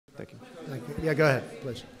Thank you. Thank you. Yeah, go ahead,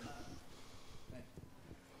 please.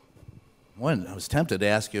 One, I was tempted to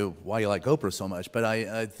ask you why you like Oprah so much, but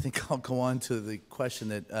I think I'll go on to the question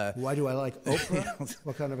that... Why do I like Oprah?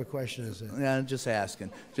 What kind of a question is it? Yeah, I'm just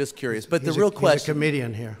asking. Just curious. But He's the real question... He's a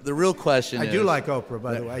comedian here. The real question I is... do like Oprah,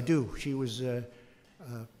 by the way. I do. She was a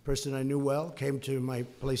person I knew well, came to my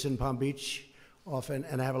place in Palm Beach often,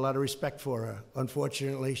 and I have a lot of respect for her.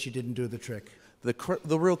 Unfortunately, she didn't do the trick.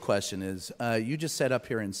 The real question is, you just sat up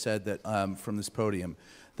here and said that from this podium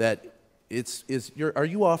that are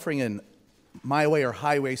you offering an my way or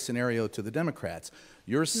highway scenario to the Democrats?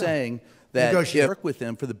 You're saying that you work with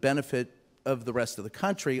them for the benefit of the rest of the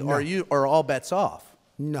country, or are all bets off?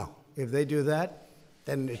 No. If they do that,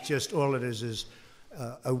 then it's just all it is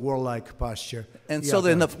a warlike posture. And so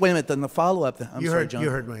then, wait a minute, then the follow-up, I'm sorry, John. You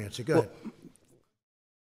heard my answer. Go ahead.